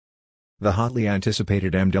The hotly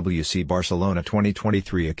anticipated MWC Barcelona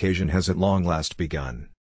 2023 occasion has at long last begun.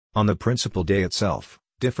 On the principal day itself,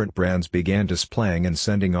 different brands began displaying and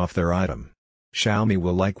sending off their item. Xiaomi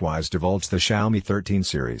will likewise divulge the Xiaomi 13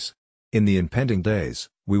 series. In the impending days,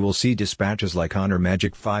 we will see dispatches like Honor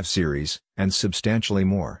Magic 5 series, and substantially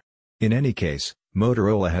more. In any case,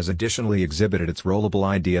 Motorola has additionally exhibited its rollable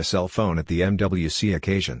IDSL phone at the MWC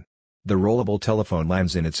occasion. The rollable telephone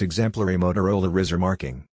lands in its exemplary Motorola Rizr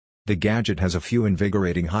marking. The gadget has a few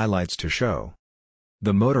invigorating highlights to show.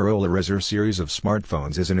 The Motorola Razr series of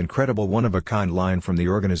smartphones is an incredible one-of-a-kind line from the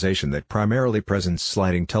organization that primarily presents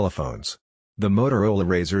sliding telephones. The Motorola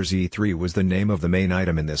Razr Z3 was the name of the main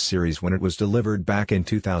item in this series when it was delivered back in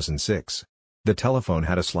 2006. The telephone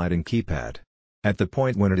had a sliding keypad. At the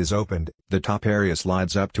point when it is opened, the top area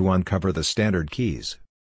slides up to uncover the standard keys.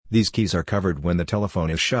 These keys are covered when the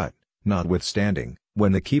telephone is shut, notwithstanding,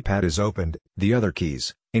 when the keypad is opened, the other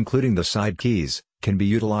keys, including the side keys, can be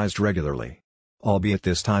utilized regularly. Albeit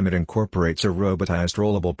this time it incorporates a robotized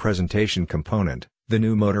rollable presentation component, the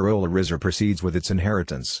new Motorola Rizr proceeds with its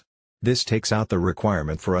inheritance. This takes out the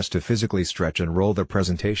requirement for us to physically stretch and roll the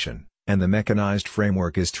presentation, and the mechanized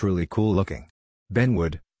framework is truly cool looking. Ben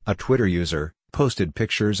Wood, a Twitter user, posted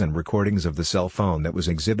pictures and recordings of the cell phone that was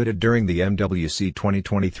exhibited during the MWC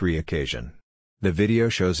 2023 occasion. The video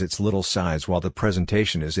shows its little size while the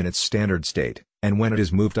presentation is in its standard state, and when it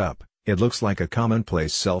is moved up, it looks like a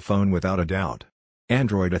commonplace cell phone without a doubt.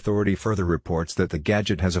 Android Authority further reports that the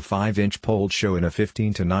gadget has a 5-inch POLD show in a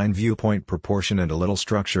 15:9 viewpoint proportion and a little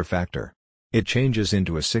structure factor. It changes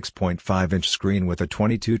into a 6.5-inch screen with a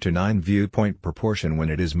 22:9 viewpoint proportion when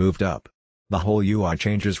it is moved up. The whole UI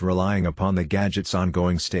changes relying upon the gadget's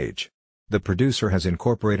ongoing stage. The producer has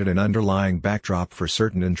incorporated an underlying backdrop for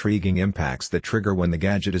certain intriguing impacts that trigger when the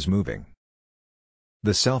gadget is moving.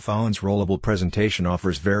 The cell phone's rollable presentation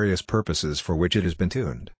offers various purposes for which it has been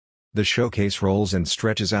tuned. The showcase rolls and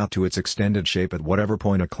stretches out to its extended shape at whatever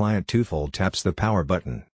point a client twofold taps the power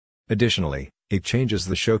button. Additionally, it changes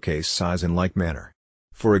the showcase size in like manner.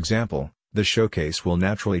 For example, the showcase will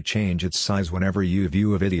naturally change its size whenever you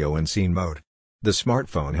view a video in scene mode. The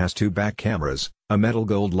smartphone has two back cameras, a metal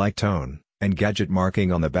gold-like tone, and gadget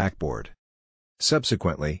marking on the backboard.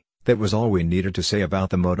 Subsequently, that was all we needed to say about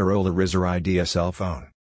the Motorola Rizr IDSL phone.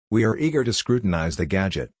 We are eager to scrutinize the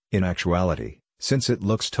gadget, in actuality, since it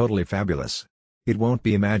looks totally fabulous. It won't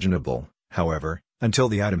be imaginable, however, until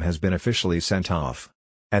the item has been officially sent off.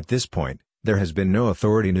 At this point, there has been no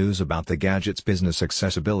authority news about the gadget's business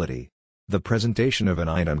accessibility. The presentation of an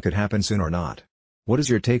item could happen soon or not. What is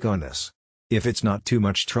your take on this? If it's not too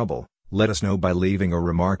much trouble, let us know by leaving a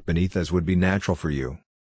remark beneath as would be natural for you.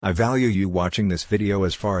 I value you watching this video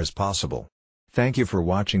as far as possible. Thank you for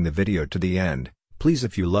watching the video to the end. Please,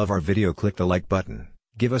 if you love our video, click the like button,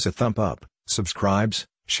 give us a thumb up, subscribe,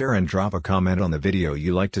 share and drop a comment on the video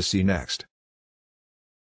you like to see next.